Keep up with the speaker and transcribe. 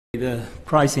The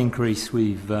price increase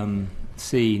we've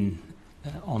seen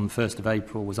on 1st of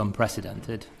April was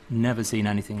unprecedented. Never seen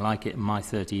anything like it in my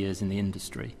 30 years in the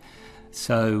industry.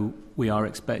 So we are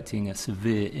expecting a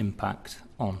severe impact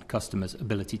on customers'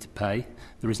 ability to pay.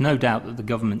 There is no doubt that the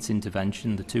government's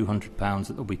intervention, the £200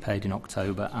 that will be paid in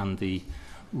October and the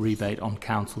rebate on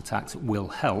council tax will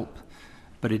help,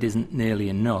 but it isn't nearly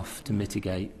enough to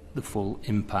mitigate the full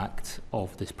impact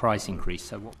of this price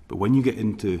increase. But when you get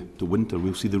into the winter,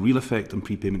 we'll see the real effect on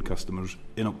prepayment customers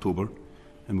in October,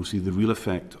 and we'll see the real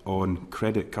effect on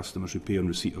credit customers who pay on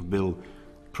receipt of bill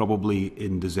probably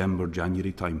in December,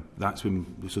 January time. That's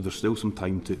when, so there's still some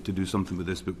time to do something with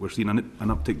this, but we're seeing an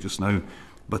uptick just now,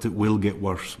 but it will get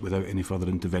worse without any further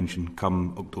intervention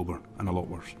come October, and a lot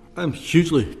worse. I'm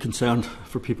hugely concerned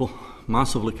for people,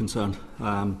 massively concerned.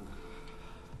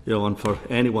 And for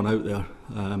anyone out there,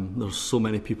 there's so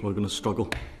many people who are going to struggle,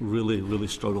 really, really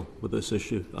struggle with this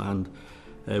issue. And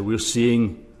we're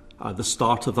seeing the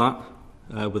start of that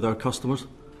with our customers.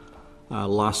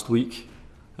 Last week,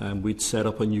 we'd set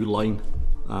up a new line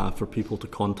for people to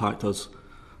contact us.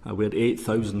 We had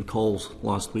 8,000 calls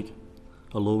last week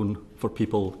alone for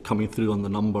people coming through on the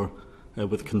number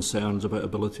with concerns about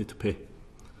ability to pay.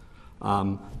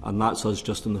 And that's us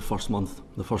just in the first month,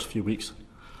 the first few weeks.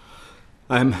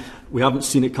 We haven't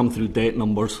seen it come through debt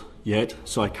numbers yet,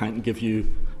 so I can't give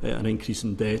you an increase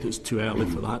in debt. It's too early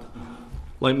for that.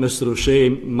 Like Mr O'Shea,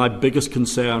 my biggest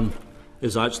concern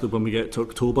is actually when we get to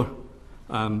October,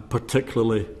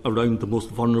 particularly around the most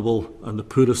vulnerable and the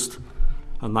poorest,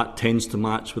 and that tends to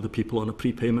match with the people on a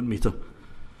prepayment meter.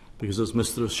 Because as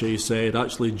Mr O'Shea said,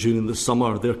 actually during the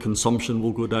summer their consumption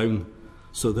will go down,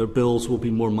 so their bills will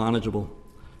be more manageable.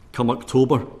 Come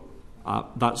October,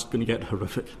 that's going to get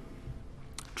horrific.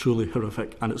 Truly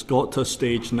horrific, and it's got to a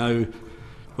stage now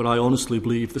where I honestly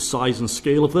believe the size and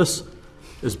scale of this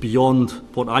is beyond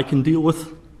what I can deal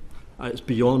with. It's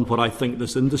beyond what I think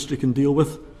this industry can deal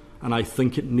with, and I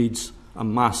think it needs a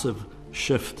massive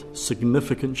shift,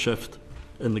 significant shift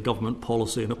in the government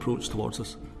policy and approach towards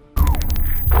this.